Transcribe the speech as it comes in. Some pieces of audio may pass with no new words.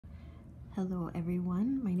Hello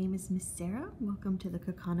everyone, my name is Miss Sarah. Welcome to the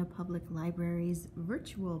Kaukauna Public Library's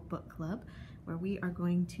virtual book club, where we are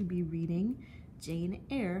going to be reading Jane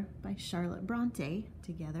Eyre by Charlotte Bronte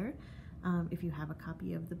together. If you have a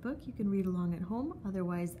copy of the book, you can read along at home.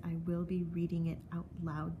 Otherwise, I will be reading it out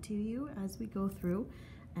loud to you as we go through.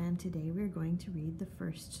 And today we're going to read the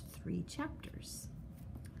first 3 chapters.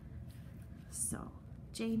 So,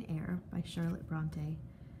 Jane Eyre by Charlotte Bronte.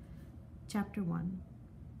 Chapter 1.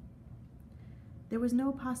 There was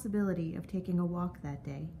no possibility of taking a walk that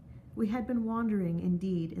day. We had been wandering,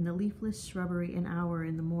 indeed, in the leafless shrubbery an hour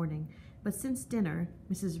in the morning, but since dinner,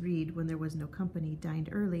 Mrs. Reed, when there was no company, dined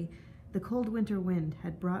early, the cold winter wind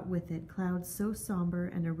had brought with it clouds so somber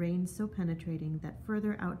and a rain so penetrating that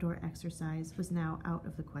further outdoor exercise was now out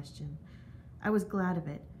of the question. I was glad of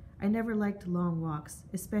it. I never liked long walks,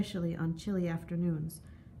 especially on chilly afternoons.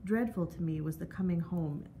 Dreadful to me was the coming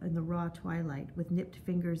home in the raw twilight with nipped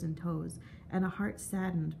fingers and toes, and a heart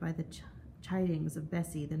saddened by the chidings of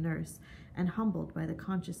Bessie, the nurse, and humbled by the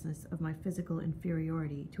consciousness of my physical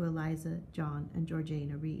inferiority to Eliza, John, and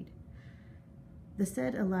Georgiana Reed. The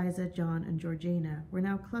said Eliza, John, and Georgiana were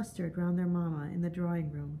now clustered round their mamma in the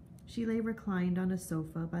drawing-room. She lay reclined on a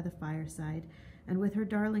sofa by the fireside, and with her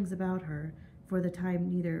darlings about her, for the time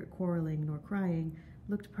neither quarreling nor crying,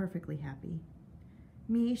 looked perfectly happy.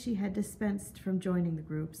 Me she had dispensed from joining the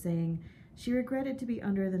group, saying she regretted to be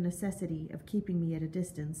under the necessity of keeping me at a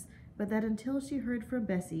distance, but that until she heard from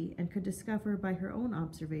Bessie and could discover by her own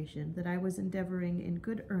observation that I was endeavoring in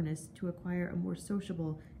good earnest to acquire a more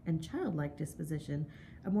sociable and childlike disposition,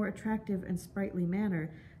 a more attractive and sprightly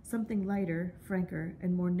manner, something lighter, franker,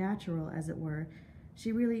 and more natural, as it were,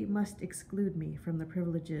 she really must exclude me from the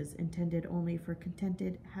privileges intended only for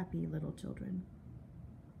contented, happy little children.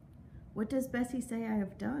 "What does Bessie say I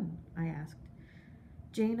have done?" I asked.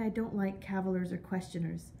 "Jane, I don't like cavillers or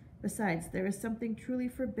questioners. Besides, there is something truly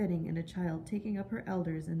forbidding in a child taking up her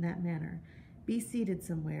elders in that manner. Be seated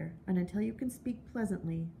somewhere, and until you can speak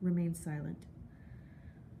pleasantly, remain silent."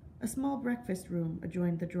 A small breakfast room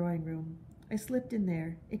adjoined the drawing-room. I slipped in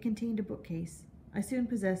there. It contained a bookcase. I soon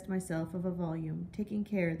possessed myself of a volume, taking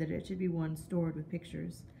care that it should be one stored with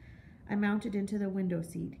pictures. I mounted into the window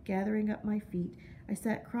seat. Gathering up my feet, I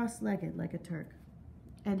sat cross-legged like a Turk,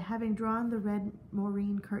 and having drawn the red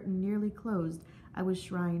moreen curtain nearly closed, I was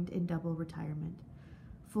shrined in double retirement.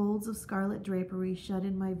 Folds of scarlet drapery shut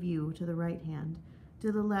in my view to the right hand.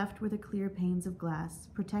 To the left were the clear panes of glass,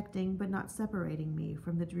 protecting but not separating me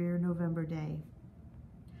from the drear November day.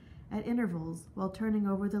 At intervals, while turning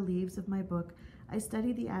over the leaves of my book, I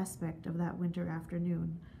studied the aspect of that winter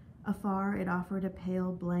afternoon. Afar it offered a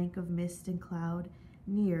pale blank of mist and cloud.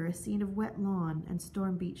 Near, a scene of wet lawn and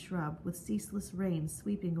storm-beat shrub, with ceaseless rain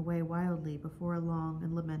sweeping away wildly before a long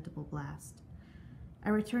and lamentable blast. I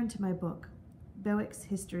returned to my book, Bewick's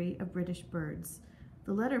History of British Birds.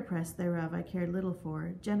 The letterpress thereof I cared little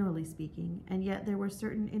for, generally speaking, and yet there were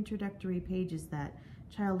certain introductory pages that,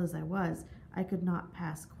 child as I was, I could not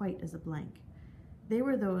pass quite as a blank. They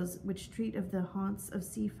were those which treat of the haunts of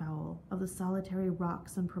seafowl, of the solitary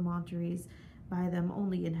rocks and promontories by them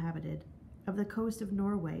only inhabited, of the coast of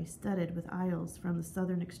Norway, studded with isles from the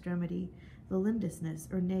southern extremity, the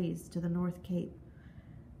Lindesnes or Naze to the North Cape,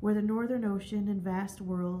 where the northern ocean in vast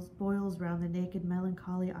whirls boils round the naked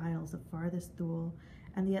melancholy isles of farthest Thule,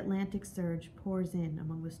 and the Atlantic surge pours in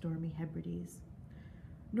among the stormy Hebrides.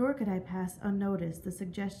 Nor could I pass unnoticed the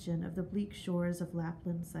suggestion of the bleak shores of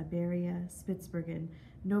Lapland, Siberia, Spitzbergen,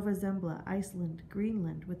 Nova Zembla, Iceland,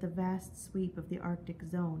 Greenland, with the vast sweep of the Arctic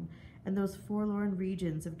zone, and those forlorn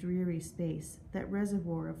regions of dreary space, that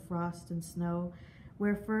reservoir of frost and snow,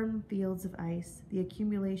 where firm fields of ice, the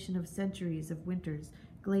accumulation of centuries of winters,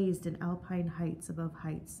 glazed in alpine heights above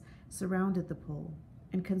heights, surrounded the pole,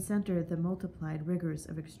 and concentered the multiplied rigors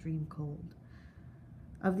of extreme cold.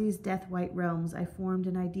 Of these death-white realms I formed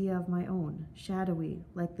an idea of my own, shadowy,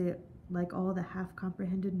 like all the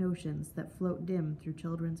half-comprehended notions that float dim through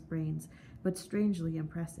children's brains, but strangely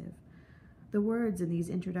impressive. The words in these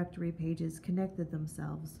introductory pages connected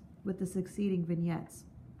themselves with the succeeding vignettes,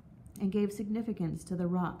 and gave significance to the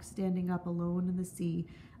rock standing up alone in the sea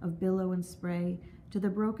of billow and spray, to the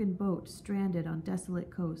broken boat stranded on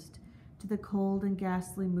desolate coast, to the cold and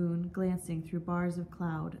ghastly moon glancing through bars of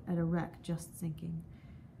cloud at a wreck just sinking.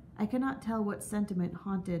 I cannot tell what sentiment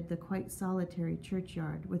haunted the quite solitary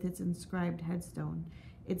churchyard with its inscribed headstone,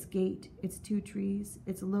 its gate, its 2 trees,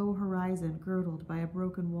 its low horizon girdled by a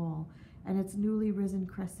broken wall, and its newly risen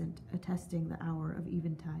crescent attesting the hour of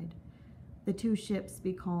eventide. The 2 ships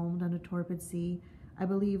becalmed on a torpid sea, I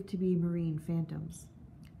believed to be marine phantoms.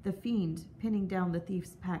 The fiend, pinning down the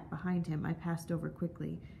thief's pack behind him, I passed over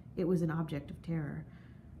quickly. It was an object of terror.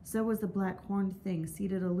 So was the black horned thing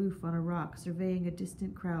seated aloof on a rock, surveying a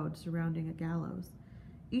distant crowd surrounding a gallows.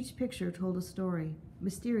 Each picture told a story,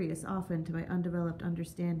 mysterious often to my undeveloped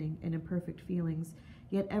understanding and imperfect feelings,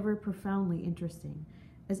 yet ever profoundly interesting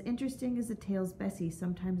as the tales Bessie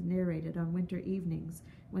sometimes narrated on winter evenings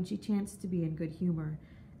when she chanced to be in good humor,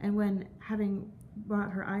 and when, having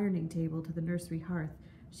brought her ironing table to the nursery hearth,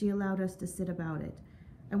 she allowed us to sit about it.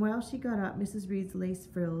 And while she got up Mrs. Reed's lace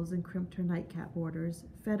frills and crimped her nightcap borders,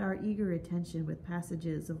 fed our eager attention with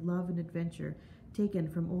passages of love and adventure taken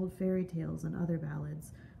from old fairy tales and other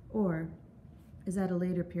ballads, or, as at a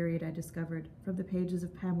later period I discovered, from the pages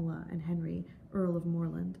of Pamela and Henry, Earl of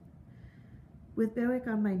Morland. With Berwick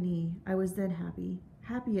on my knee, I was then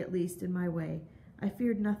happy at least in my way. I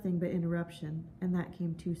feared nothing but interruption, and that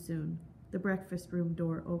came too soon. The breakfast-room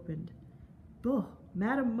door opened. "Boh,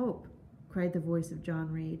 Madam Mope!" cried the voice of John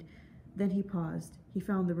Reed. Then he paused. He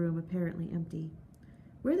found the room apparently empty.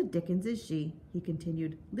 "Where the dickens is she?" he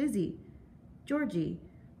continued. "Lizzie! Georgie!"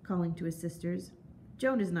 calling to his sisters.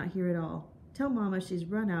 "Joan is not here at all. Tell Mamma she's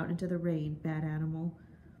run out into the rain, bad animal."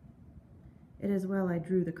 It is well I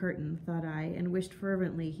drew the curtain, thought I, and wished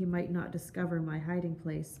fervently he might not discover my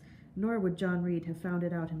hiding-place, nor would John Reed have found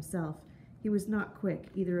it out himself. He was not quick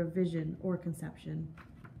either of vision or conception.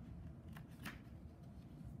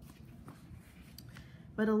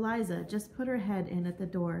 But Eliza just put her head in at the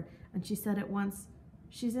door, and she said at once,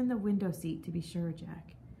 "She's in the window seat, to be sure,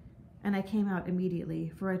 Jack." And I came out immediately,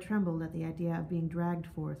 for I trembled at the idea of being dragged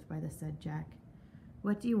forth by the said Jack.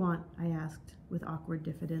 "What do you want?" I asked, with awkward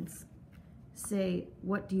diffidence. "Say,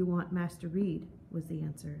 what do you want, Master Reed?" was the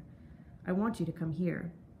answer. "I want you to come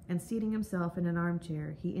here." And seating himself in an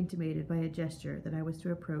armchair, he intimated by a gesture that I was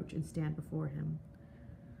to approach and stand before him.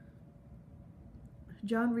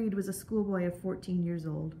 John Reed was a schoolboy of 14 years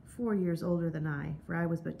old, 4 years older than I, for I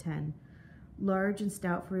was but 10. Large and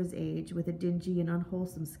stout for his age, with a dingy and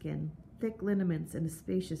unwholesome skin, thick lineaments and a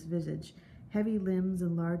spacious visage, heavy limbs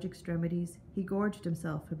and large extremities, he gorged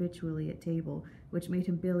himself habitually at table, which made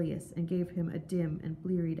him bilious and gave him a dim and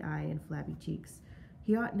bleared eye and flabby cheeks.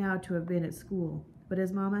 He ought now to have been at school, but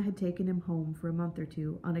his mamma had taken him home for a month or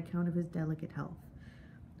two on account of his delicate health.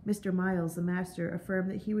 Mr. Miles, the master, affirmed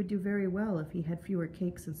that he would do very well if he had fewer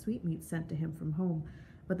cakes and sweetmeats sent to him from home,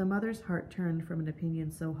 but the mother's heart turned from an opinion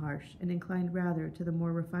so harsh, and inclined rather to the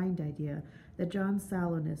more refined idea that John's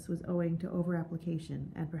sallowness was owing to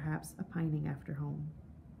over-application and perhaps a pining after home.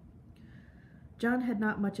 John had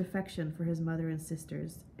not much affection for his mother and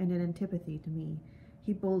sisters, and an antipathy to me.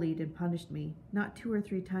 He bullied and punished me, not 2 or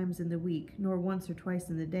 3 times in the week, nor once or twice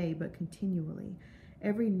in the day, but continually.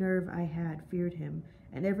 Every nerve I had feared him,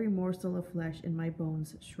 and every morsel of flesh in my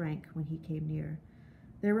bones shrank when he came near.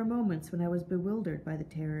 There were moments when I was bewildered by the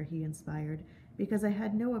terror he inspired, because I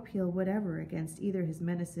had no appeal whatever against either his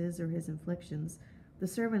menaces or his inflictions. The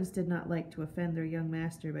servants did not like to offend their young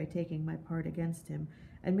master by taking my part against him,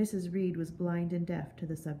 and Mrs. Reed was blind and deaf to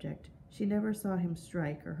the subject. She never saw him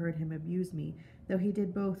strike or heard him abuse me, though he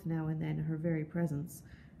did both now and then in her very presence,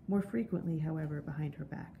 more frequently, however, behind her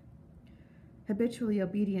back. Habitually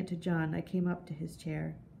obedient to John, I came up to his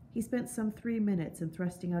chair. He spent some 3 minutes in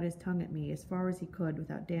thrusting out his tongue at me as far as he could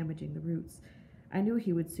without damaging the roots. I knew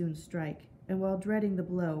he would soon strike, and while dreading the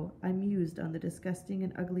blow, I mused on the disgusting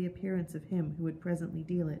and ugly appearance of him who would presently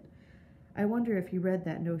deal it. I wonder if he read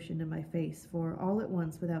that notion in my face, for all at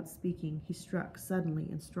once, without speaking, he struck suddenly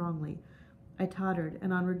and strongly. I tottered,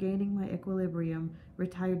 and on regaining my equilibrium,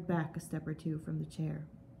 retired back a step or 2 from the chair.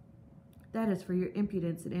 "That is for your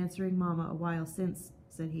impudence in answering Mamma a while since,"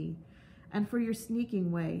 said he, "and for your sneaking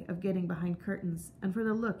way of getting behind curtains, and for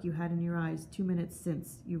the look you had in your eyes 2 minutes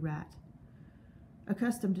since, you rat."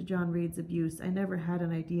 Accustomed to John Reed's abuse, I never had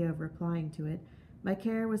an idea of replying to it. My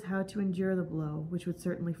care was how to endure the blow, which would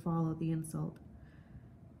certainly follow the insult.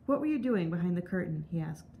 "What were you doing behind the curtain?" he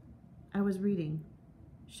asked. "I was reading."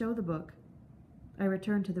 "Show the book." I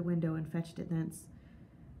returned to the window and fetched it thence.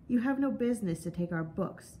 "You have no business to take our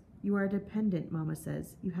books. You are a dependent, Mamma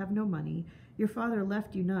says. You have no money. Your father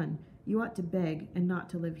left you none. You ought to beg, and not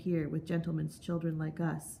to live here with gentlemen's children like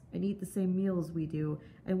us, and eat the same meals we do,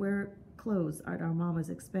 and wear clothes at our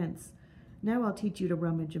mamma's expense. Now I'll teach you to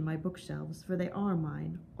rummage in my bookshelves, for they are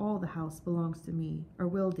mine. All the house belongs to me, or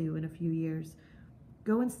will do in a few years.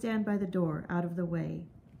 Go and stand by the door, out of the way,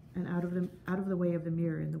 and out of the way of the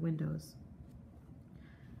mirror in the windows."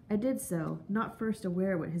 I did so, not first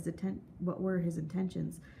aware what were his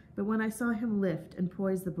intentions, but when I saw him lift and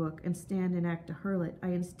poise the book and stand and act to hurl it, I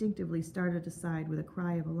instinctively started aside with a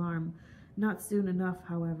cry of alarm. Not soon enough,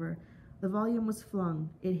 however. The volume was flung,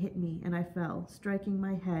 it hit me, and I fell, striking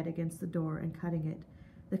my head against the door and cutting it.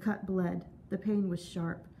 The cut bled. The pain was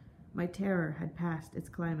sharp. My terror had passed its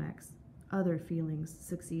climax. Other feelings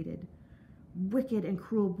succeeded. "Wicked and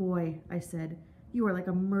cruel boy," I said. "You are like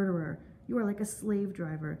a murderer. You are like a slave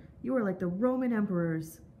driver. You are like the Roman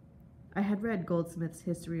emperors." I had read Goldsmith's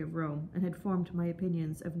History of Rome, and had formed my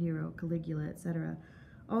opinions of Nero, Caligula, etc.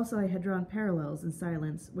 Also, I had drawn parallels in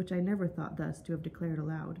silence, which I never thought thus to have declared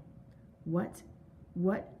aloud. "What?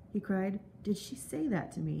 What?" he cried. "Did she say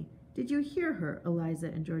that to me? Did you hear her, Eliza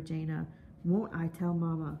and Georgiana? Won't I tell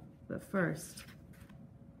Mamma? But first—"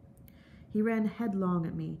 He ran headlong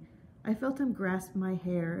at me. I felt him grasp my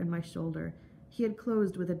hair and my shoulder. He had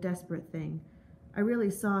closed with a desperate thing. I really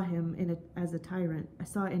saw him as a tyrant. I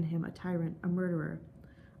saw in him a tyrant, a murderer.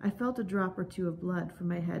 I felt a drop or two of blood from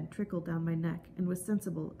my head trickle down my neck, and was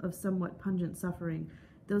sensible of somewhat pungent suffering.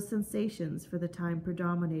 Those sensations for the time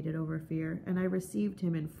predominated over fear, and I received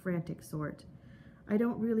him in frantic sort. I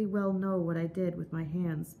don't really well know what I did with my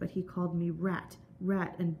hands, but he called me rat,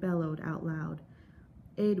 rat, and bellowed out loud.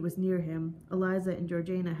 Aid was near him. Eliza and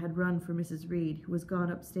Georgiana had run for Mrs. Reed, who was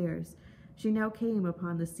gone upstairs. She now came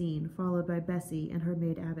upon the scene, followed by Bessie and her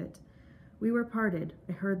maid Abbot. We were parted.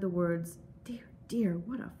 I heard the words, "Dear, dear,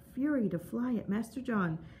 what a fury to fly at Master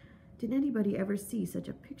John! Did anybody ever see such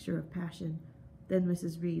a picture of passion?" Then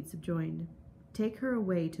Mrs. Reed subjoined, "Take her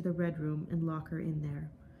away to the Red Room and lock her in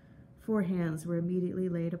there." 4 hands were immediately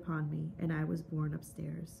laid upon me, and I was borne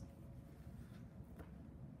upstairs.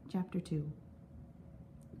 Chapter 2.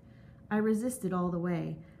 I resisted all the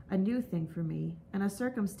way, a new thing for me, and a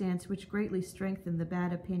circumstance which greatly strengthened the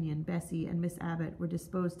bad opinion Bessie and Miss Abbot were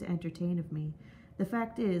disposed to entertain of me. The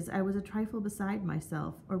fact is, I was a trifle beside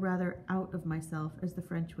myself, or rather out of myself, as the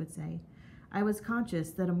French would say. I was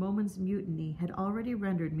conscious that a moment's mutiny had already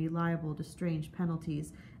rendered me liable to strange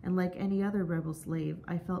penalties, and like any other rebel slave,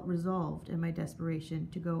 I felt resolved in my desperation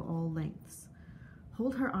to go all lengths.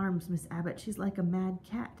 "Hold her arms, Miss Abbot, she's like a mad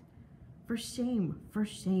cat." For shame,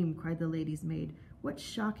 cried the lady's maid. "What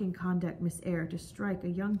shocking conduct, Miss Eyre, to strike a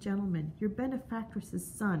young gentleman, your benefactress's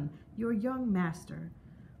son, your young master."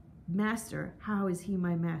 "Master? How is he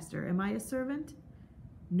my master? Am I a servant?"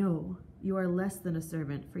 "No, you are less than a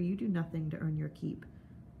servant, for you do nothing to earn your keep.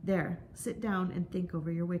 There, sit down and think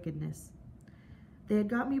over your wickedness." They had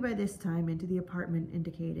got me by this time into the apartment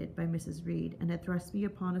indicated by Mrs. Reed, and had thrust me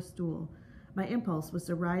upon a stool. My impulse was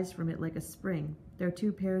to rise from it like a spring. Their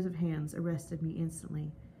 2 pairs of hands arrested me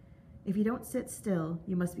instantly. "If you don't sit still,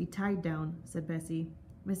 you must be tied down," said Bessie.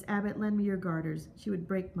 "Miss Abbot, lend me your garters. She would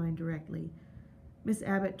break mine directly." Miss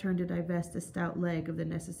Abbot turned to divest a stout leg of the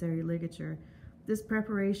necessary ligature. This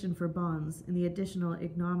preparation for bonds, and the additional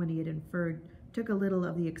ignominy it inferred, took a little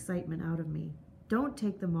of the excitement out of me. "Don't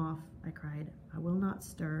take them off," I cried. "I will not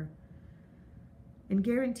stir." In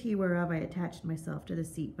guarantee whereof I attached myself to the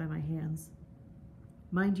seat by my hands.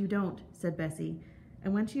 "Mind you don't," said Bessie,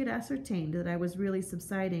 and when she had ascertained that I was really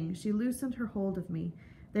subsiding, she loosened her hold of me.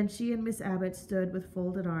 Then she and Miss Abbot stood with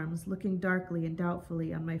folded arms, looking darkly and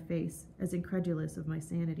doubtfully on my face, as incredulous of my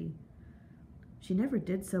sanity. "She never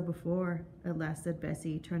did so before," at last said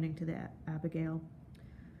Bessie, turning to the Abigail.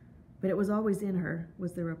 "But it was always in her,"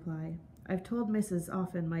 was the reply. "I've told Mrs.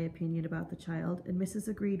 often my opinion about the child, and Mrs.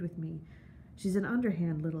 agreed with me. She's an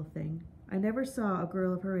underhand little thing. I never saw a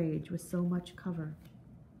girl of her age with so much cover."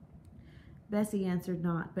 Bessie answered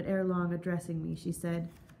not, but ere long addressing me, she said,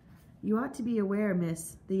 "You ought to be aware,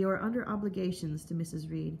 miss, that you are under obligations to Mrs.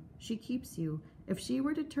 Reed. She keeps you. If she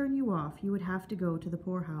were to turn you off, you would have to go to the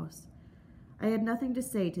poorhouse." I had nothing to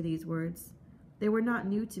say to these words. They were not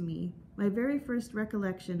new to me. My very first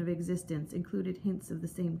recollection of existence included hints of the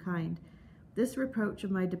same kind. This reproach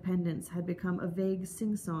of my dependence had become a vague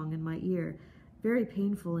sing-song in my ear, very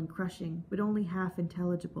painful and crushing, but only half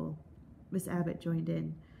intelligible. Miss Abbot joined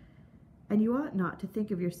in. "And you ought not to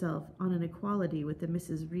think of yourself on an equality with the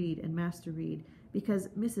Mrs. Reed and Master Reed, because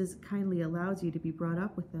Mrs. kindly allows you to be brought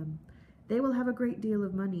up with them. They will have a great deal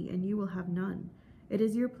of money, and you will have none. It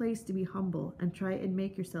is your place to be humble, and try and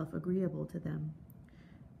make yourself agreeable to them."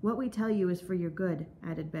 "What we tell you is for your good,"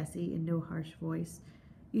 added Bessie in no harsh voice.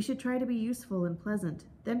 "You should try to be useful and pleasant.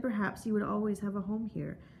 Then perhaps you would always have a home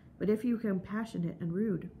here. But if you become passionate and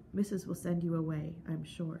rude, Mrs. will send you away, I'm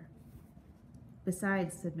sure."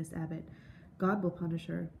 "Besides," said Miss Abbot, "God will punish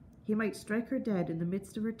her. He might strike her dead in the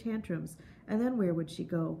midst of her tantrums, and then where would she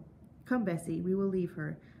go? Come, Bessie, we will leave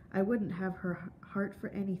her. I wouldn't have her heart for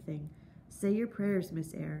anything. Say your prayers,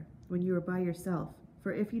 Miss Eyre, when you are by yourself,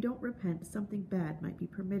 for if you don't repent, something bad might be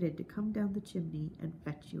permitted to come down the chimney and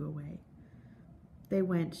fetch you away." They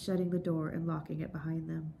went, shutting the door and locking it behind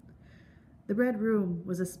them. The Red Room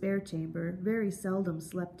was a spare chamber, very seldom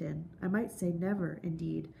slept in. I might say never,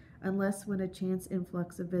 indeed. unless when a chance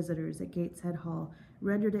influx of visitors at Gateshead Hall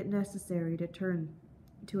rendered it necessary to turn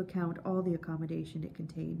to account all the accommodation it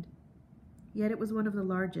contained. Yet it was one of the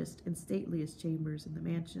largest and stateliest chambers in the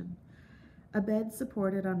mansion. A bed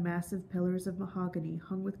supported on massive pillars of mahogany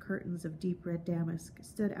hung with curtains of deep red damask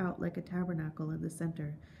stood out like a tabernacle in the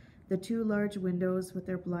center. The two large windows, with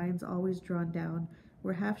their blinds always drawn down,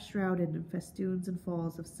 were half shrouded in festoons and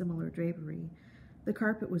falls of similar drapery. The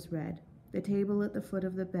carpet was red. The table at the foot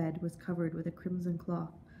of the bed was covered with a crimson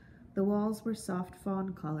cloth. The walls were soft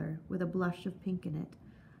fawn color, with a blush of pink in it.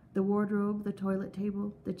 The wardrobe, the toilet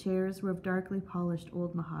table, the chairs were of darkly polished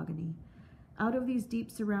old mahogany. Out of these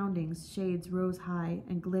deep surroundings, shades rose high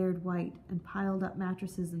and glared white, and piled up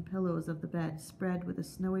mattresses and pillows of the bed spread with a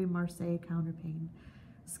snowy Marseille counterpane.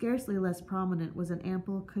 Scarcely less prominent was an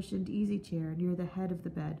ample, cushioned easy-chair near the head of the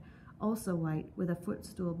bed, also white, with a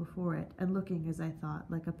footstool before it, and looking, as I thought,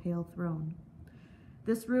 like a pale throne.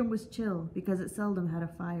 This room was chill, because it seldom had a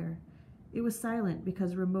fire. It was silent,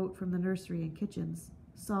 because remote from the nursery and kitchens.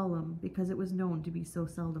 Solemn, because it was known to be so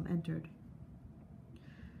seldom entered.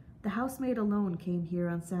 The housemaid alone came here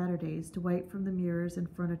on Saturdays to wipe from the mirrors and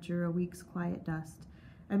furniture a week's quiet dust,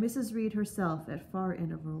 and Mrs. Reed herself, at far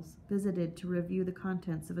intervals, visited to review the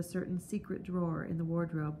contents of a certain secret drawer in the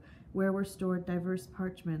wardrobe, where were stored diverse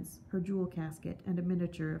parchments, her jewel casket, and a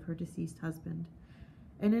miniature of her deceased husband.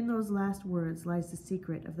 And in those last words lies the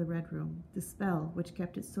secret of the Red Room, the spell which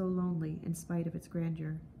kept it so lonely in spite of its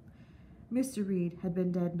grandeur. Mr. Reed had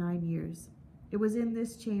been dead 9 years. It was in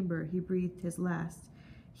this chamber he breathed his last.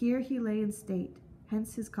 Here he lay in state,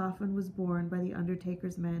 hence his coffin was borne by the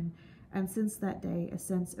undertaker's men, and since that day a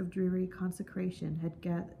sense of dreary consecration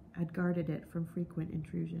had guarded it from frequent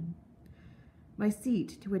intrusion. My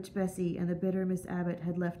seat, to which Bessie and the bitter Miss Abbott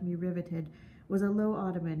had left me riveted, was a low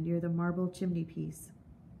ottoman near the marble chimney-piece.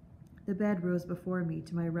 The bed rose before me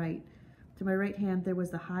to my right. To my right hand there was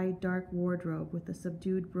the high, dark wardrobe with the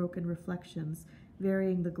subdued, broken reflections,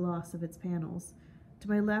 varying the gloss of its panels. To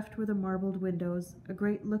my left were the marbled windows. A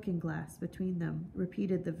great looking-glass between them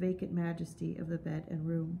repeated the vacant majesty of the bed and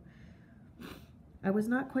room. I was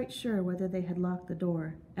not quite sure whether they had locked the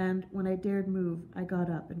door, and, when I dared move, I got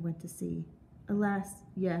up and went to see. Alas,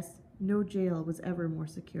 yes, no jail was ever more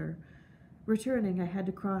secure. Returning, I had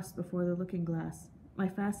to cross before the looking-glass. My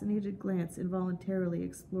fascinated glance involuntarily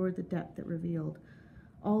explored the depth it revealed.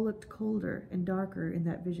 All looked colder and darker in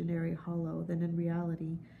that visionary hollow than in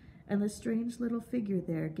reality, and the strange little figure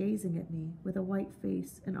there gazing at me, with a white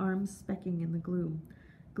face and arms specking in the gloom,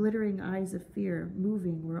 glittering eyes of fear,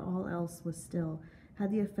 moving where all else was still,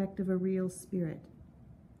 had the effect of a real spirit.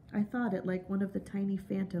 I thought it like one of the tiny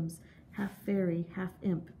phantoms, half fairy, half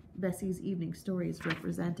imp, Bessie's evening stories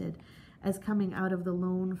represented, as coming out of the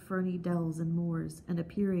lone, ferny dells and moors, and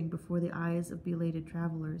appearing before the eyes of belated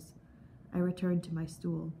travelers. I returned to my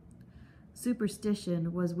stool.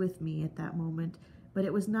 Superstition was with me at that moment, but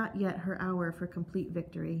it was not yet her hour for complete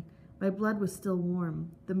victory. My blood was still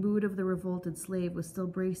warm. The mood of the revolted slave was still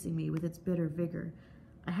bracing me with its bitter vigor.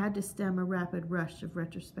 I had to stem a rapid rush of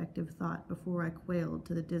retrospective thought before I quailed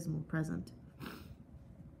to the dismal present.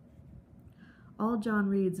 All John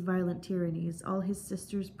Reed's violent tyrannies, all his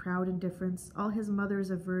sister's proud indifference, all his mother's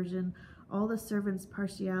aversion, all the servants'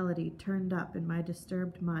 partiality turned up in my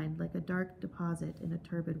disturbed mind like a dark deposit in a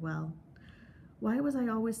turbid well. Why was I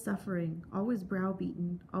always suffering, always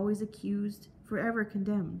browbeaten, always accused, forever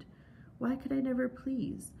condemned? Why could I never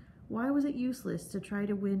please? Why was it useless to try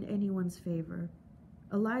to win anyone's favor?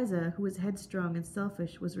 Eliza, who was headstrong and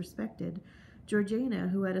selfish, was respected. Georgiana,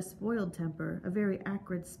 who had a spoiled temper, a very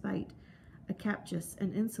acrid spite, a captious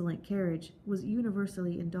and insolent carriage, was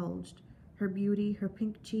universally indulged. Her beauty, her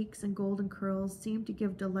pink cheeks and golden curls seemed to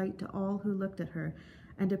give delight to all who looked at her,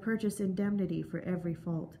 and to purchase indemnity for every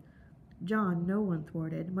fault. John no one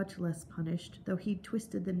thwarted, much less punished, though he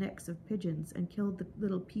twisted the necks of pigeons and killed the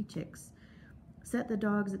little pea-chicks, set the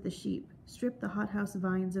dogs at the sheep, stripped the hothouse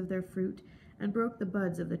vines of their fruit, and broke the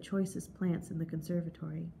buds of the choicest plants in the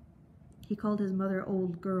conservatory. He called his mother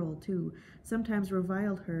old girl, too, sometimes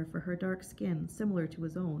reviled her for her dark skin, similar to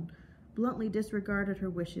his own, bluntly disregarded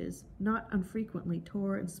her wishes, not unfrequently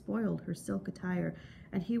tore and spoiled her silk attire,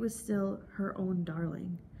 and he was still her own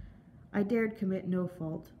darling. I dared commit no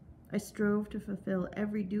fault. I strove to fulfill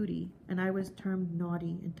every duty, and I was termed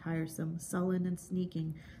naughty and tiresome, sullen and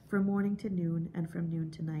sneaking, from morning to noon and from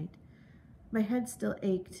noon to night. My head still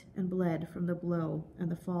ached and bled from the blow and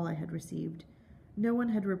the fall I had received. No one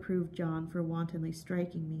had reproved John for wantonly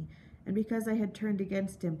striking me, and because I had turned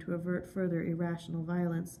against him to avert further irrational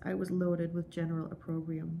violence, I was loaded with general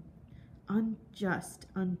opprobrium. Unjust,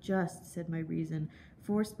 unjust, said my reason,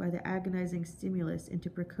 forced by the agonizing stimulus into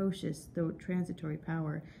precocious though transitory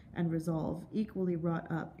power and resolve, equally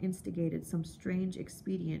wrought up, instigated some strange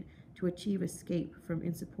expedient to achieve escape from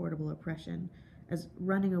insupportable oppression, as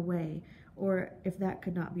running away, or, if that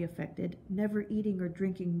could not be effected, never eating or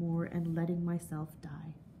drinking more and letting myself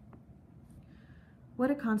die. What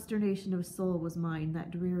a consternation of soul was mine that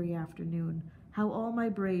dreary afternoon, how all my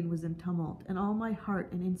brain was in tumult, and all my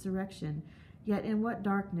heart in insurrection, yet in what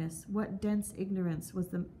darkness, what dense ignorance was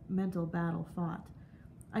the mental battle fought.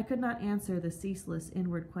 I could not answer the ceaseless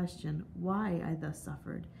inward question, why I thus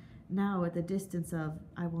suffered. Now, at the distance of,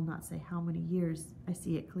 I will not say how many years, I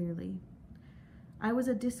see it clearly. I was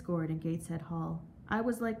a discord in Gateshead Hall. I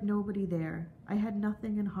was like nobody there. I had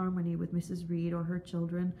nothing in harmony with Mrs. Reed or her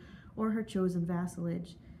children or her chosen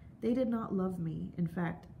vassalage. They did not love me, in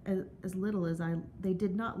fact, as little as I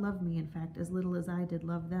did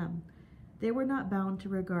love them. They were not bound to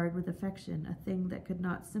regard with affection a thing that could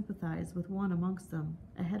not sympathize with one amongst them,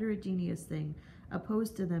 a heterogeneous thing,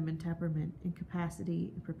 opposed to them in temperament, in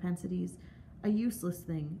capacity, in propensities, a useless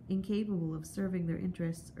thing, incapable of serving their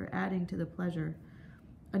interests or adding to the pleasure,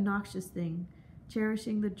 a noxious thing,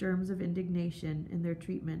 cherishing the germs of indignation in their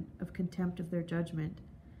treatment, of contempt of their judgment.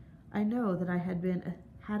 I know that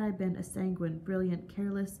had I been a sanguine, brilliant,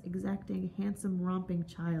 careless, exacting, handsome, romping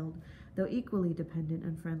child, though equally dependent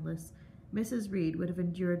and friendless, Mrs. Reed would have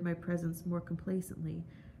endured my presence more complacently.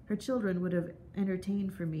 Her children would have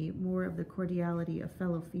entertained for me more of the cordiality of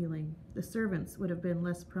fellow feeling. The servants would have been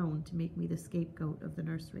less prone to make me the scapegoat of the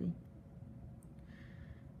nursery.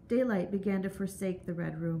 Daylight began to forsake the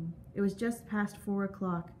Red Room. It was just past 4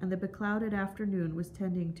 o'clock, and the beclouded afternoon was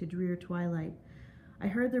tending to drear twilight. I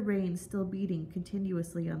heard the rain still beating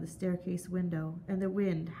continuously on the staircase window, and the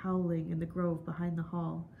wind howling in the grove behind the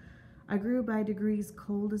hall. I grew by degrees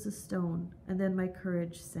cold as a stone, and then my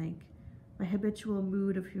courage sank. My habitual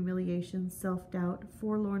mood of humiliation, self-doubt,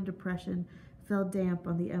 forlorn depression fell damp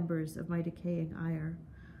on the embers of my decaying ire.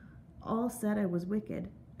 All said I was wicked,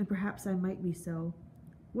 and perhaps I might be so.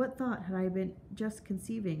 What thought had I been just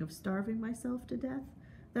conceiving of starving myself to death?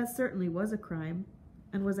 That certainly was a crime.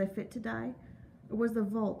 And was I fit to die? Or was the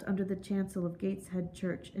vault under the chancel of Gateshead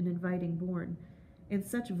Church an inviting bourne? In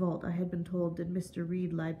such vault, I had been told, did Mr.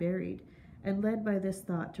 Reed lie buried, and led by this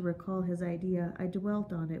thought to recall his idea, I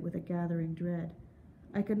dwelt on it with a gathering dread.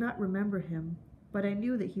 I could not remember him, but I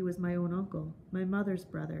knew that he was my own uncle, my mother's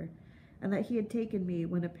brother, and that he had taken me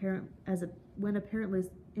when a parentless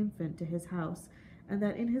infant to his house, and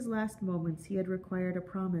that in his last moments he had required a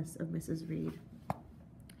promise of Mrs. Reed,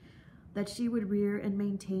 that she would rear and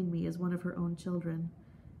maintain me as one of her own children.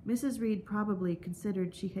 Mrs. Reed probably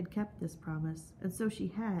considered she had kept this promise, and so she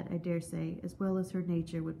had, I dare say, as well as her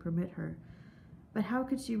nature would permit her. But how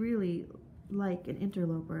could she really like an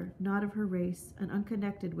interloper, not of her race, and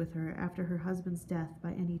unconnected with her after her husband's death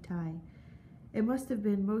by any tie? It must have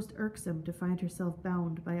been most irksome to find herself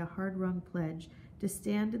bound by a hard-wrung pledge to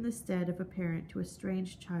stand in the stead of a parent to a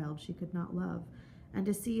strange child she could not love, and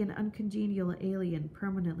to see an uncongenial alien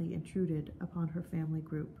permanently intruded upon her family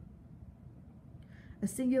group. A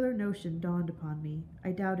singular notion dawned upon me.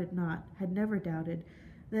 I doubted not, had never doubted,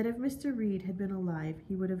 that if Mr. Reed had been alive,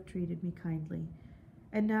 he would have treated me kindly.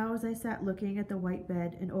 And now, as I sat looking at the white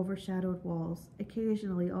bed and overshadowed walls,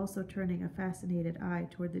 occasionally also turning a fascinated eye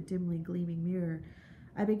toward the dimly gleaming mirror,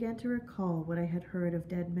 I began to recall what I had heard of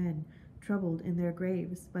dead men, troubled in their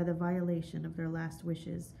graves by the violation of their last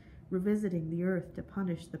wishes, revisiting the earth to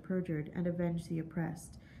punish the perjured and avenge the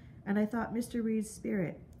oppressed. And I thought Mr. Reed's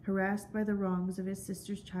spirit, harassed by the wrongs of his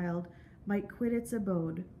sister's child, might quit its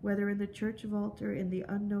abode, whether in the church vault or in the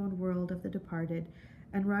unknown world of the departed,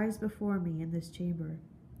 and rise before me in this chamber.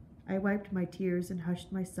 I wiped my tears and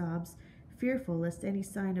hushed my sobs, fearful lest any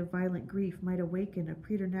sign of violent grief might awaken a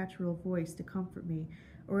preternatural voice to comfort me,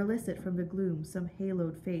 or elicit from the gloom some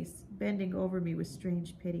haloed face, bending over me with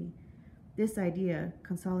strange pity. This idea,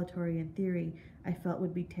 consolatory in theory, I felt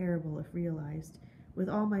would be terrible if realized. With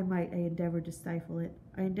all my might I endeavored to stifle it.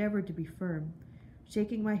 I endeavored to be firm.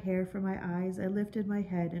 Shaking my hair from my eyes, I lifted my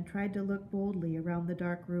head and tried to look boldly around the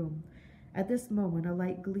dark room. At this moment a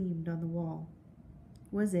light gleamed on the wall.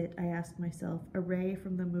 Was it, I asked myself, a ray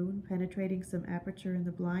from the moon penetrating some aperture in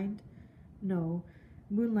the blind? No.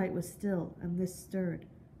 Moonlight was still, and this stirred.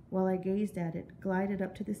 While I gazed at it, glided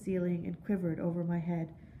up to the ceiling, and quivered over my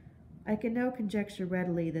head. I can now conjecture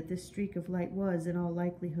readily that this streak of light was, in all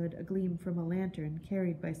likelihood, a gleam from a lantern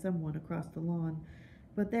carried by someone across the lawn.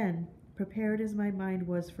 But then, prepared as my mind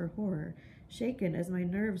was for horror, shaken as my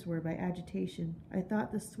nerves were by agitation, I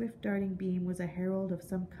thought the swift darting beam was a herald of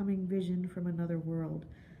some coming vision from another world.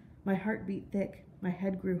 My heart beat thick, my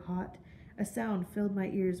head grew hot. A sound filled my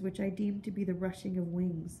ears which I deemed to be the rushing of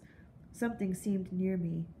wings. Something seemed near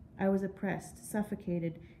me. I was oppressed,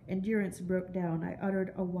 suffocated. Endurance broke down. I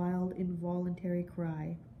uttered a wild, involuntary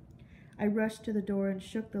cry. I rushed to the door and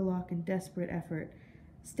shook the lock in desperate effort.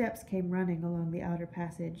 Steps came running along the outer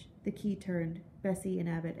passage. The key turned. Bessie and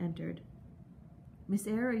Abbott entered. "Miss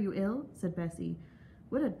Eyre, are you ill?" said Bessie.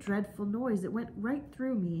 "What a dreadful noise! It went right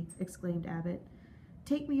through me," exclaimed Abbott.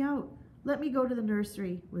 "Take me out! Let me go to the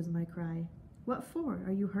nursery," was my cry. "What for?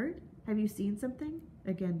 Are you hurt? Have you seen something?"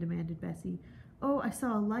 again demanded Bessie. "Oh, I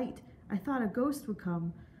saw a light. I thought a ghost would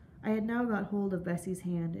come." I had now got hold of Bessie's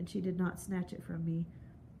hand, and she did not snatch it from me.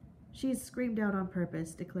 "She has screamed out on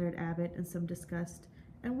purpose," declared Abbott in some disgust.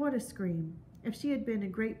 "And what a scream! If she had been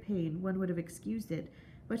in great pain, one would have excused it,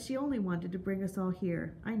 but she only wanted to bring us all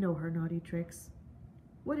here. I know her naughty tricks."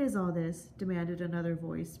 "What is all this?" demanded another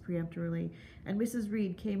voice peremptorily, and Mrs.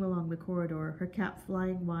 Reed came along the corridor, her cap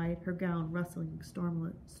flying wide, her gown rustling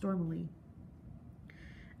stormily.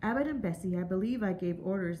 "Abbott and Bessie, I believe I gave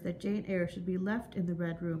orders that Jane Eyre should be left in the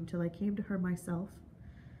Red Room till I came to her myself."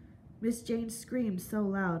 "Miss Jane screamed so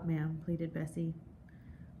loud, ma'am," pleaded Bessie.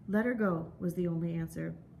 "Let her go," was the only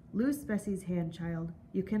answer. "Loose Bessie's hand, child.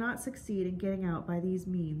 You cannot succeed in getting out by these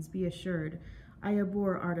means, be assured. I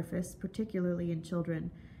abhor artifice, particularly in children.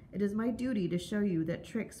 It is my duty to show you that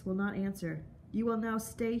tricks will not answer. You will now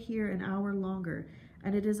stay here an hour longer,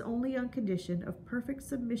 and it is only on condition of perfect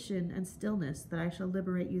submission and stillness that I shall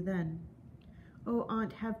liberate you then." "Oh,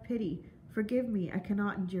 aunt, have pity. Forgive me. I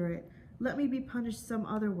cannot endure it. Let me be punished some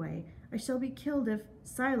other way. I shall be killed if—"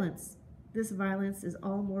 "Silence!" This violence is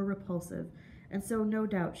all more repulsive, and so no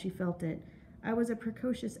doubt she felt it. I was a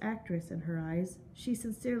precocious actress in her eyes. She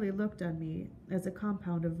sincerely looked on me as a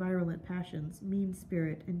compound of virulent passions, mean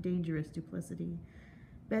spirit, and dangerous duplicity.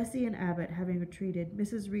 Bessie and Abbott having retreated,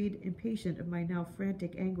 Mrs. Reed, impatient of my now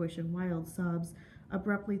frantic anguish and wild sobs,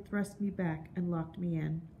 abruptly thrust me back and locked me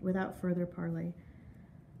in, without further parley.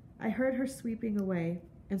 I heard her sweeping away,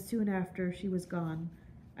 and soon after she was gone.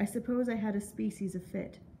 I suppose I had a species of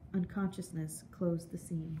fit. Unconsciousness closed the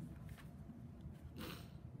scene.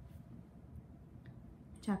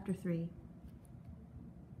 Chapter 3.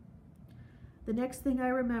 The next thing I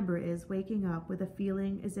remember is waking up with a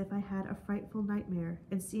feeling as if I had a frightful nightmare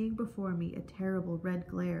and seeing before me a terrible red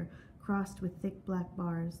glare crossed with thick black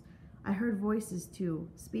bars. I heard voices, too,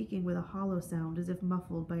 speaking with a hollow sound as if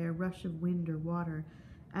muffled by a rush of wind or water.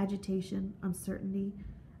 Agitation, uncertainty,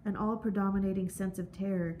 an all-predominating sense of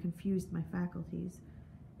terror confused my faculties.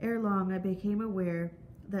 Ere long I became aware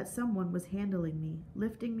that someone was handling me,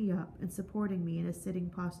 lifting me up, and supporting me in a sitting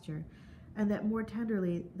posture, and that more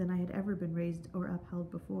tenderly than I had ever been raised or upheld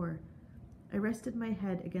before. I rested my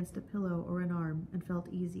head against a pillow or an arm, and felt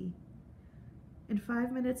easy. In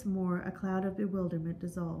 5 minutes more a cloud of bewilderment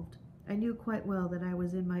dissolved. I knew quite well that I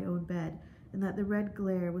was in my own bed, and that the red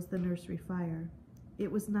glare was the nursery fire.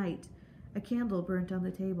 It was night. A candle burnt on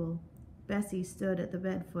the table. Bessie stood at the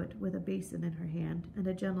bed foot with a basin in her hand, and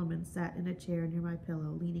a gentleman sat in a chair near my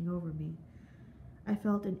pillow, leaning over me. I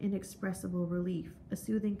felt an inexpressible relief, a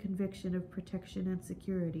soothing conviction of protection and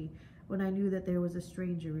security, when I knew that there was a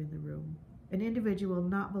stranger in the room, an individual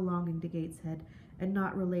not belonging to Gateshead, and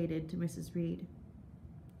not related to Mrs. Reed.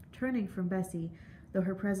 Turning from Bessie, though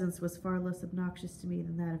her presence was far less obnoxious to me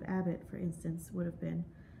than that of Abbott, for instance, would have been,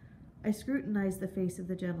 I scrutinized the face of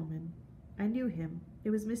the gentleman. I knew him. It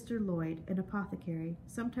was Mr. Lloyd, an apothecary,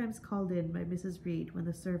 sometimes called in by Mrs. Reed when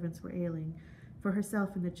the servants were ailing. For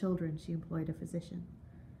herself and the children she employed a physician.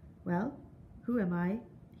 "Well, who am I?"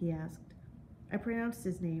 he asked. I pronounced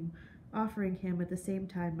his name, offering him at the same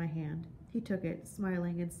time my hand. He took it,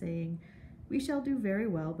 smiling and saying, "We shall do very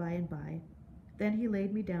well by and by." Then he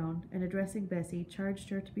laid me down, and addressing Bessie, charged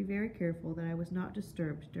her to be very careful that I was not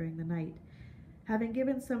disturbed during the night. Having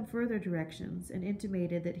given some further directions, and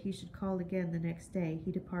intimated that he should call again the next day,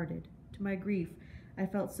 he departed. To my grief, I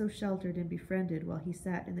felt so sheltered and befriended while he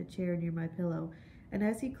sat in the chair near my pillow, and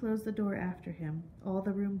as he closed the door after him, all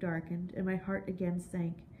the room darkened, and my heart again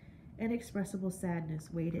sank. Inexpressible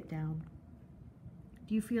sadness weighed it down.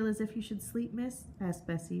 "Do you feel as if you should sleep, miss?" asked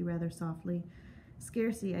Bessie, rather softly.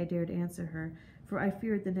 Scarcely I dared answer her, for I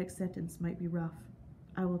feared the next sentence might be rough.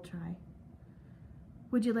 "I will try."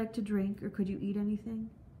 "Would you like to drink, or could you eat anything?"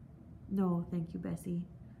 "No, thank you, Bessie."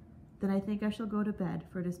 "Then I think I shall go to bed,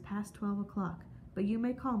 for it is past 12 o'clock, but you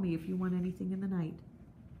may call me if you want anything in the night."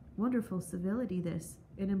 Wonderful civility, this.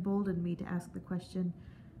 It emboldened me to ask the question,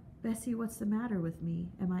 "Bessie, what's the matter with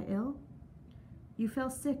me? Am I ill?" "You fell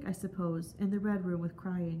sick, I suppose, in the Red Room with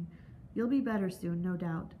crying. You'll be better soon, no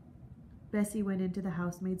doubt." Bessie went into the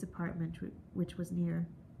housemaid's apartment, which was near.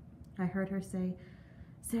 I heard her say,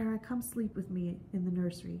 Sarah, come sleep with me in the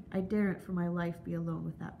nursery. I daren't for my life be alone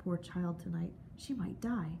with that poor child tonight. She might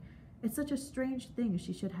die. It's such a strange thing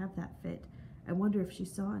she should have that fit. I wonder if she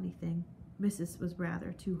saw anything. Mrs. was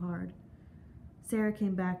rather too hard. Sarah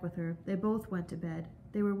came back with her. They both went to bed.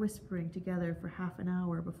 They were whispering together for half an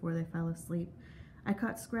hour before they fell asleep. I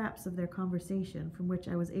caught scraps of their conversation, from which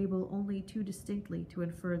I was able only too distinctly to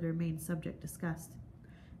infer their main subject discussed.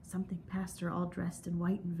 Something passed her all dressed in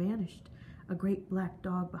white and vanished. A great black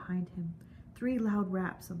dog behind him. 3 loud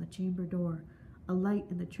raps on the chamber door. A light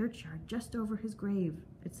in the churchyard just over his grave,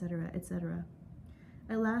 etc., etc.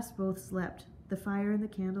 At last both slept. The fire and the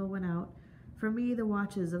candle went out. For me, the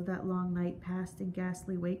watches of that long night passed in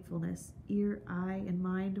ghastly wakefulness. Ear, eye, and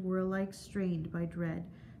mind were alike strained by dread,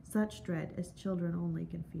 such dread as children only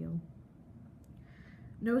can feel.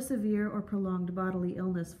 No severe or prolonged bodily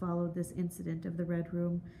illness followed this incident of the Red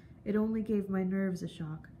Room. It only gave my nerves a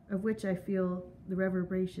shock, of which I feel the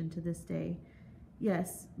reverberation to this day.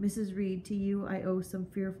 Yes, Mrs. Reed, to you I owe some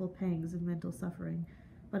fearful pangs of mental suffering,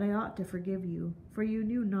 but I ought to forgive you, for you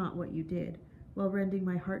knew not what you did. While rending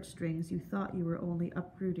my heartstrings, you thought you were only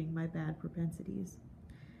uprooting my bad propensities.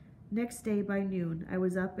 Next day by noon, I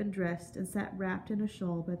was up and dressed and sat wrapped in a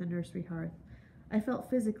shawl by the nursery hearth. I felt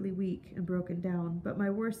physically weak and broken down, but my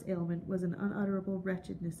worst ailment was an unutterable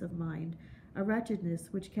wretchedness of mind, a wretchedness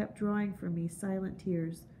which kept drawing from me silent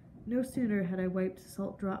tears. No sooner had I wiped a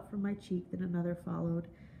salt drop from my cheek than another followed.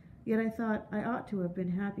 Yet I thought I ought to have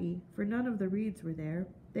been happy, for none of the Reeds were there.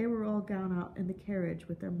 They were all gone out in the carriage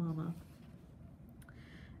with their mamma.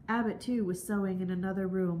 Abbott, too, was sewing in another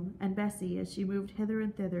room, and Bessie, as she moved hither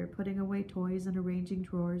and thither, putting away toys and arranging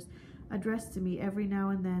drawers, addressed to me every now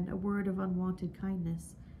and then a word of unwonted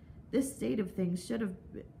kindness. This state of things should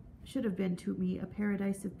have been to me a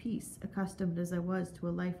paradise of peace, accustomed as I was to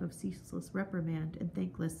a life of ceaseless reprimand and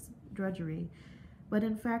thankless drudgery. But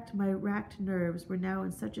in fact my racked nerves were now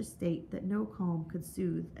in such a state that no calm could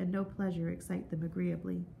soothe and no pleasure excite them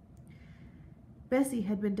agreeably. Bessie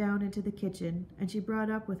had been down into the kitchen, and she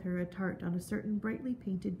brought up with her a tart on a certain brightly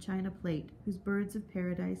painted china plate, whose birds of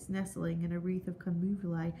paradise, nestling in a wreath of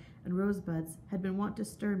convolvuli and rosebuds, had been wont to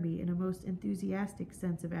stir me in a most enthusiastic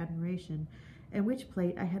sense of admiration, and which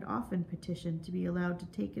plate I had often petitioned to be allowed to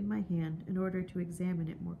take in my hand in order to examine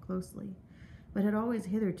it more closely, but had always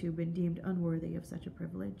hitherto been deemed unworthy of such a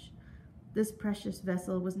privilege. This precious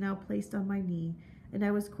vessel was now placed on my knee, and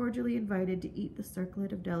I was cordially invited to eat the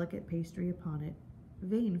circlet of delicate pastry upon it.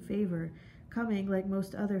 Vain favor, coming, like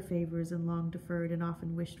most other favors and long deferred and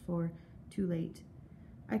often wished for, too late.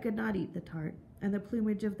 I could not eat the tart, and the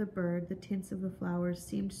plumage of the bird, the tints of the flowers,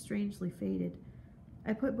 seemed strangely faded.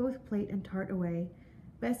 I put both plate and tart away.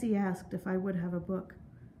 Bessie asked if I would have a book.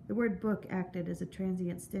 The word book acted as a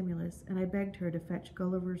transient stimulus, and I begged her to fetch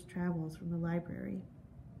Gulliver's Travels from the library.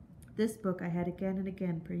 This book I had again and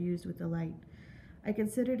again perused with delight. I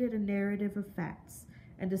considered it a narrative of facts,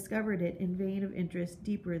 and discovered it in vein of interest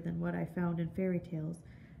deeper than what I found in fairy tales.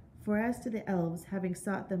 For as to the elves, having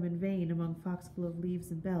sought them in vain among foxglove of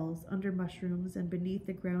leaves and bells, under mushrooms, and beneath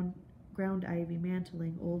the ground ivy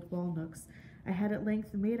mantling old walnuts, I had at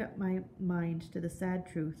length made up my mind to the sad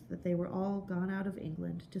truth that they were all gone out of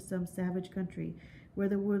England to some savage country, where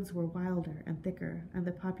the woods were wilder and thicker, and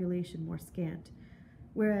the population more scant.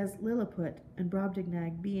 Whereas Lilliput and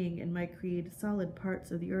Brobdingnag being, in my creed, solid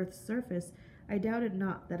parts of the earth's surface, I doubted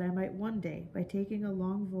not that I might one day, by taking a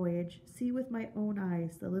long voyage, see with my own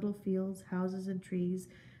eyes the little fields, houses, and trees,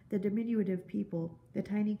 the diminutive people, the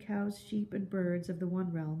tiny cows, sheep, and birds of the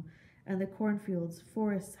one realm, and the cornfields,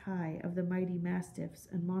 forests high, of the mighty mastiffs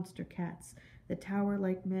and monster cats, that tower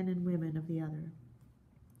like men and women of the other.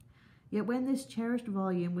 Yet when this cherished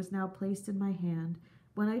volume was now placed in my hand,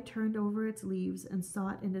 when I turned over its leaves and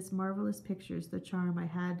sought in its marvelous pictures the charm I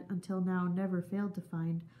had until now never failed to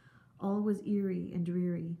find, all was eerie and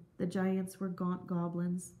dreary. The giants were gaunt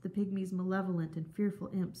goblins, the pygmies malevolent and fearful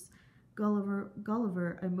imps,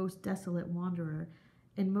 Gulliver a most desolate wanderer,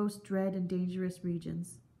 in most dread and dangerous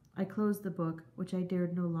regions. I closed the book, which I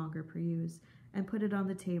dared no longer peruse, and put it on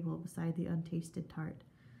the table beside the untasted tart.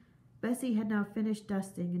 Bessie had now finished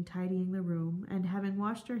dusting and tidying the room, and having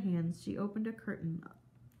washed her hands, she opened a curtain,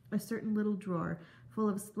 a certain little drawer, full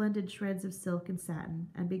of splendid shreds of silk and satin,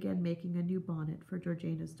 and began making a new bonnet for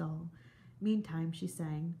Georgiana's doll. Meantime she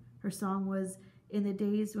sang. Her song was, "In the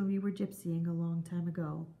days when we were gypsying a long time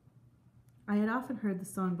ago." I had often heard the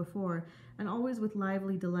song before, and always with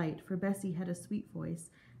lively delight, for Bessie had a sweet voice.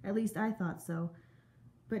 At least I thought so.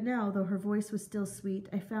 But now, though her voice was still sweet,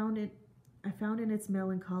 I found in its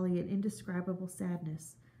melancholy an indescribable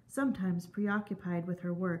sadness. Sometimes, preoccupied with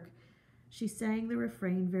her work, She sang the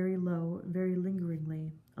refrain very low, very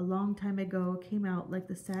lingeringly. A long time ago came out like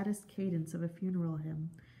the saddest cadence of a funeral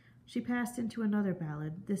hymn. She passed into another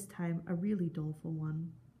ballad, this time a really doleful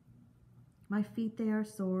one. My feet they are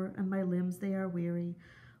sore, and my limbs they are weary.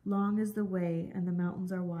 Long is the way, and the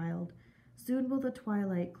mountains are wild. Soon will the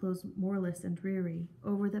twilight close moorless and dreary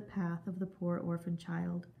over the path of the poor orphan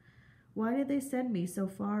child. Why did they send me so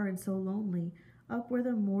far and so lonely, up where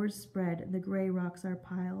the moors spread and the gray rocks are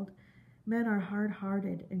piled? Men are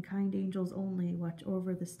hard-hearted, and kind angels only watch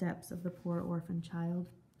over the steps of the poor orphan child.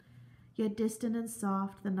 Yet distant and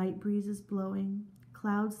soft the night breeze is blowing.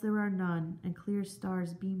 Clouds there are none, and clear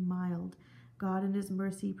stars beam mild. God in his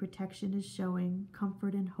mercy protection is showing,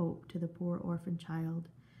 comfort and hope to the poor orphan child.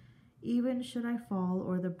 Even should I fall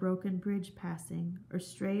o'er the broken bridge passing, or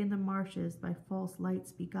stray in the marshes by false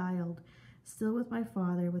lights beguiled, still with my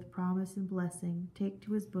Father, with promise and blessing, take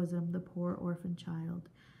to his bosom the poor orphan child.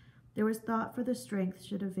 There was thought for the strength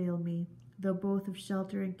should avail me, though both of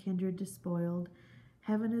shelter and kindred despoiled.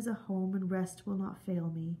 Heaven is a home, and rest will not fail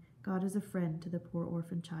me. God is a friend to the poor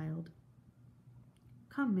orphan child.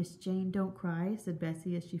 Come, Miss Jane, don't cry, said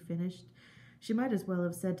Bessie as she finished. She might as well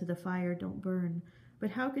have said to the fire, don't burn.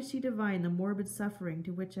 But how could she divine the morbid suffering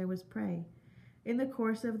to which I was prey? In the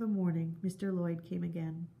course of the morning, Mr. Lloyd came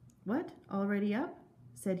again. What, already up?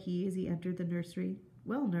 Said he as he entered the nursery.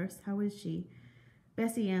 Well, nurse, how is she?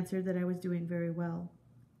 Bessie answered that I was doing very well.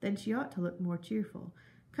 Then she ought to look more cheerful.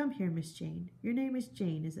 Come here, Miss Jane. Your name is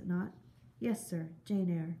Jane, is it not? Yes, sir, Jane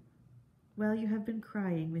Eyre. Well, you have been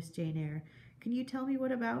crying, Miss Jane Eyre. Can you tell me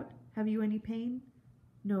what about? Have you any pain?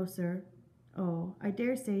 No, sir. Oh, I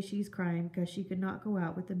dare say she's crying because she could not go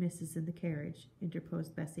out with the missus in the carriage,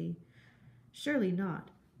 interposed Bessie. Surely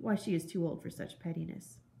not. Why, she is too old for such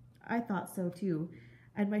pettiness. I thought so, too,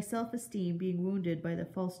 and my self-esteem being wounded by the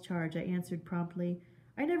false charge, I answered promptly,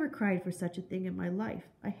 I never cried for such a thing in my life.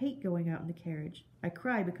 I hate going out in the carriage. I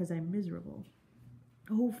cry because I'm miserable.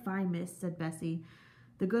 Oh, fie, miss, said Bessie.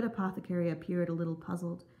 The good apothecary appeared a little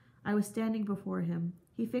puzzled. I was standing before him.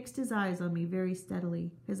 He fixed his eyes on me very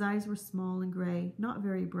steadily. His eyes were small and gray, not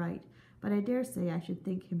very bright, but I dare say I should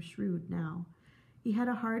think him shrewd now. He had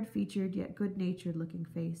a hard-featured yet good-natured looking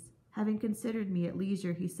face. Having considered me at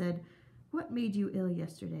leisure, he said, What made you ill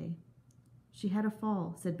yesterday? She had a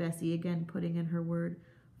fall, said Bessie, again putting in her word.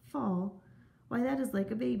 Fall? Why, that is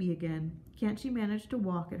like a baby again. Can't she manage to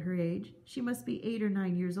walk at her age? She must be 8 or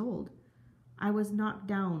 9 years old. I was knocked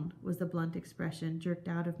down, was the blunt expression jerked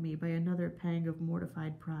out of me by another pang of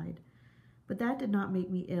mortified pride. But that did not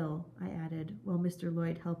make me ill, I added, while Mr.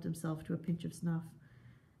 Lloyd helped himself to a pinch of snuff.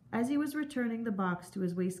 As he was returning the box to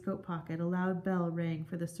his waistcoat pocket, a loud bell rang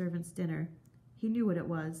for the servants' dinner. He knew what it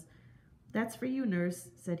was. That's for you, nurse,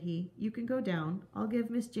 said he. You can go down. I'll give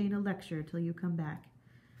Miss Jane a lecture till you come back.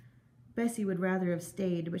 Bessie would rather have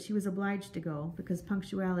stayed, but she was obliged to go, because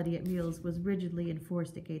punctuality at meals was rigidly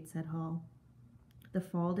enforced at Gateshead Hall. The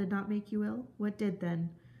fall did not make you ill? What did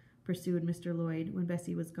then? Pursued Mr. Lloyd, when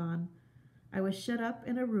Bessie was gone. I was shut up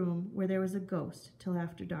in a room where there was a ghost till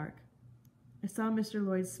after dark. I saw Mr.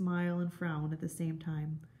 Lloyd smile and frown at the same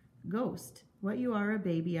time. Ghost? What, you are a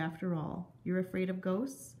baby after all. You're afraid of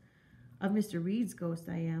ghosts? Of Mr. Reed's ghost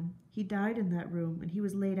I am. He died in that room, and he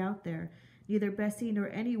was laid out there. Neither Bessie nor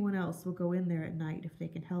anyone else will go in there at night if they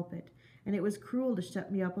can help it, and it was cruel to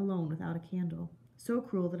shut me up alone without a candle. So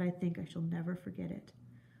cruel that I think I shall never forget it.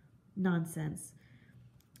 Nonsense.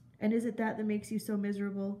 And is it that makes you so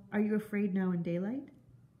miserable? Are you afraid now in daylight?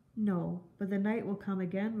 No, but the night will come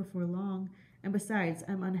again before long, and besides,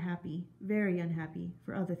 I'm unhappy, very unhappy,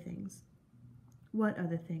 for other things. What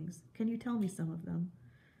other things? Can you tell me some of them?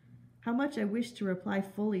 How much I wished to reply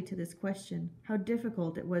fully to this question, how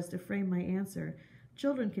difficult it was to frame my answer.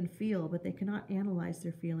 Children can feel, but they cannot analyze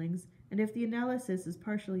their feelings, and if the analysis is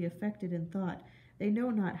partially effected in thought, they know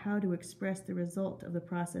not how to express the result of the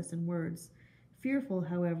process in words. Fearful,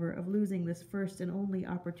 however, of losing this first and only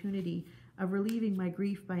opportunity of relieving my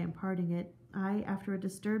grief by imparting it, I, after a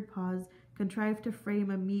disturbed pause, contrived to frame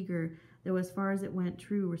a meager, though as far as it went,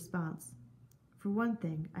 true response. For one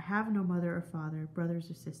thing, I have no mother or father, brothers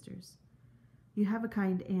or sisters. You have a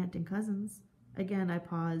kind aunt and cousins. Again I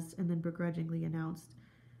paused, and then begrudgingly announced,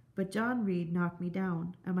 But John Reed knocked me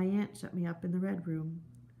down, and my aunt shut me up in the Red Room.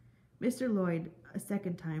 Mr. Lloyd, a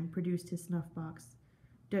second time, produced his snuff-box.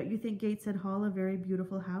 Don't you think Gateshead Hall a very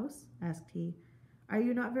beautiful house? Asked he. Are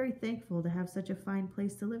you not very thankful to have such a fine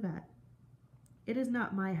place to live at? It is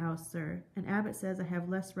not my house, sir, and Abbot says I have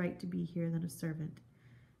less right to be here than a servant.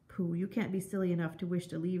 Pooh, you can't be silly enough to wish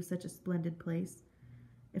to leave such a splendid place.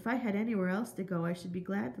 If I had anywhere else to go, I should be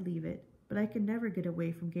glad to leave it, but I can never get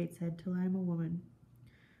away from Gateshead till I am a woman.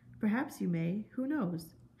 Perhaps you may. Who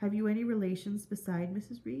knows? Have you any relations beside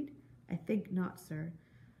Mrs. Reed? I think not, sir.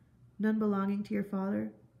 None belonging to your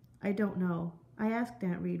father? I don't know. I asked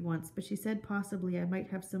Aunt Reed once, but she said possibly I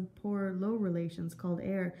might have some poor, low relations called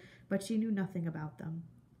Eyre, but she knew nothing about them.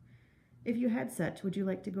 If you had such, would you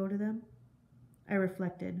like to go to them? I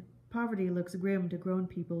reflected. Poverty looks grim to grown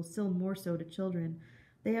people, still more so to children.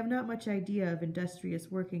 They have not much idea of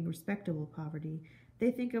industrious, working, respectable poverty. They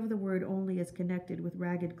think of the word only as connected with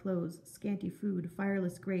ragged clothes, scanty food,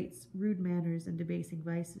 fireless grates, rude manners, and debasing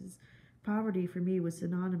vices. Poverty for me was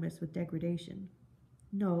synonymous with degradation.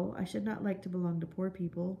 No, I should not like to belong to poor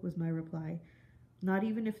people, was my reply. Not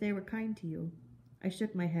even if they were kind to you. I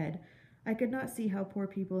shook my head. I could not see how poor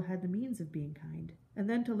people had the means of being kind. And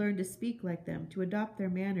then to learn to speak like them, to adopt their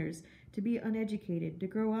manners, to be uneducated, to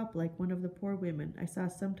grow up like one of the poor women I saw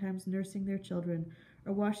sometimes nursing their children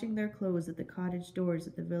or washing their clothes at the cottage doors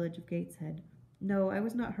at the village of Gateshead. No, I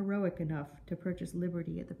was not heroic enough to purchase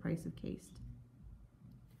liberty at the price of caste.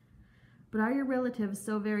 But are your relatives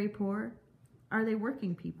so very poor? Are they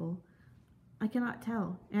working people? I cannot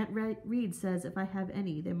tell. Aunt Reed says if I have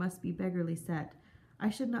any, they must be beggarly set. I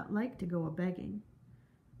should not like to go a-begging.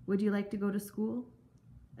 Would you like to go to school?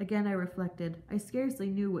 Again I reflected. I scarcely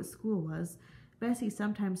knew what school was. Bessie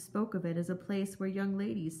sometimes spoke of it as a place where young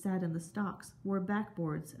ladies sat in the stocks, wore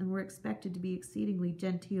backboards, and were expected to be exceedingly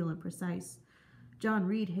genteel and precise. John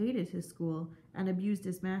Reed hated his school and abused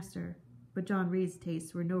his master, but John Reed's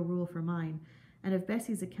tastes were no rule for mine, and if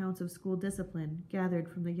Bessie's accounts of school discipline, gathered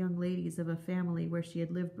from the young ladies of a family where she had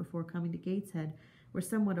lived before coming to Gateshead, were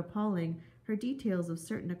somewhat appalling, her details of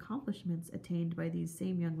certain accomplishments attained by these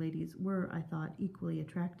same young ladies were, I thought, equally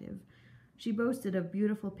attractive. She boasted of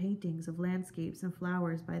beautiful paintings of landscapes and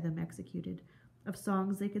flowers by them executed, of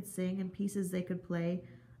songs they could sing and pieces they could play,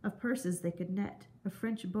 of purses they could net, of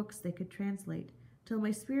French books they could translate, till my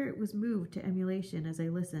spirit was moved to emulation as I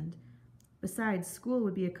listened. Besides, school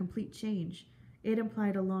would be a complete change. It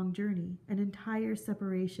implied a long journey, an entire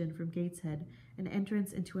separation from Gateshead, an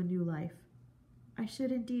entrance into a new life. I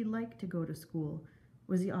should indeed like to go to school,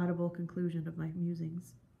 was the audible conclusion of my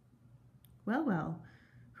musings. Well, well,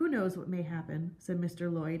 who knows what may happen, said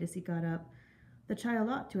Mr. Lloyd as he got up. The child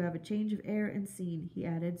ought to have a change of air and scene, he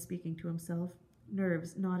added, speaking to himself.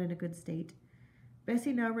 Nerves not in a good state.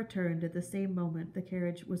 Bessie now returned. At the same moment the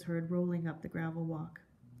carriage was heard rolling up the gravel walk.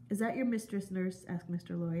 Is that your mistress, nurse? Asked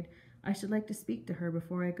Mr. Lloyd. I should like to speak to her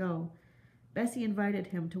before I go. Bessie invited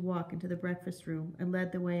him to walk into the breakfast room and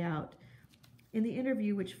led the way out. In the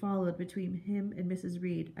interview which followed between him and Mrs.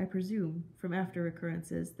 Reed, I presume, from after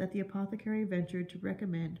occurrences, that the apothecary ventured to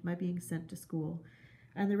recommend my being sent to school,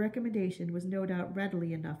 and the recommendation was no doubt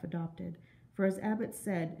readily enough adopted, for as Abbot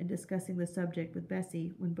said in discussing the subject with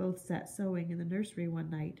Bessie when both sat sewing in the nursery one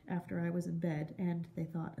night after I was in bed and, they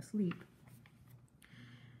thought, asleep,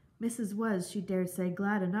 Mrs. was, she dared say,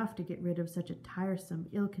 glad enough to get rid of such a tiresome,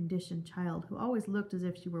 ill-conditioned child who always looked as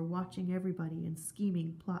if she were watching everybody and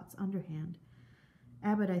scheming plots underhand.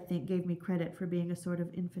 Abbot, I think, gave me credit for being a sort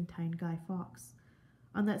of infantine Guy Fawkes.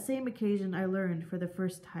 On that same occasion I learned for the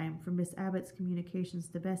first time from Miss Abbot's communications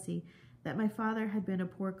to Bessie that my father had been a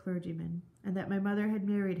poor clergyman, and that my mother had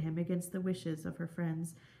married him against the wishes of her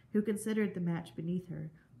friends, who considered the match beneath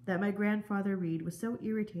her, that my grandfather Reed was so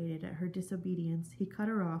irritated at her disobedience he cut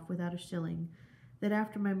her off without a shilling, that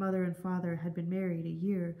after my mother and father had been married a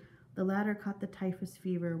year, the latter caught the typhus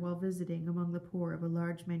fever while visiting among the poor of a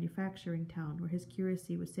large manufacturing town where his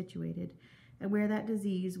curacy was situated, and where that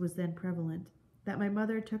disease was then prevalent, that my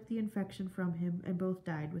mother took the infection from him, and both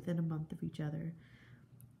died within a month of each other.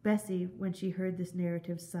 Bessie, when she heard this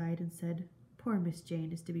narrative, sighed and said, Poor Miss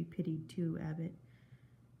Jane is to be pitied too, Abbot.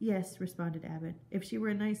 Yes, responded Abbot, if she were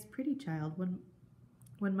a nice, pretty child,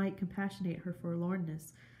 one might compassionate her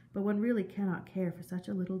forlornness, but one really cannot care for such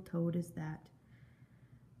a little toad as that.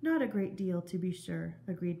 Not a great deal, to be sure,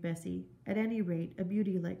 agreed Bessie. At any rate, a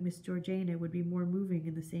beauty like Miss Georgiana would be more moving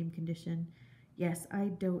in the same condition. Yes, I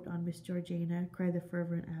dote on Miss Georgiana, cried the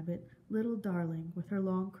fervent Abbot. Little darling, with her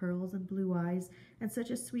long curls and blue eyes, and such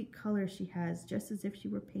a sweet color she has, just as if she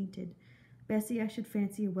were painted. Bessie, I should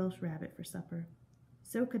fancy a Welsh rabbit for supper.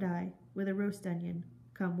 So could I, with a roast onion.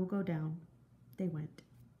 Come, we'll go down. They went.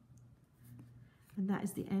 And that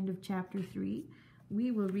is the end of chapter 3.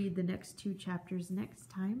 We will read the next 2 chapters next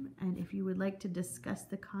time, and if you would like to discuss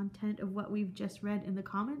the content of what we've just read in the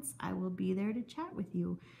comments, I will be there to chat with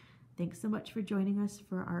you. Thanks so much for joining us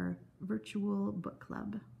for our virtual book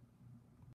club.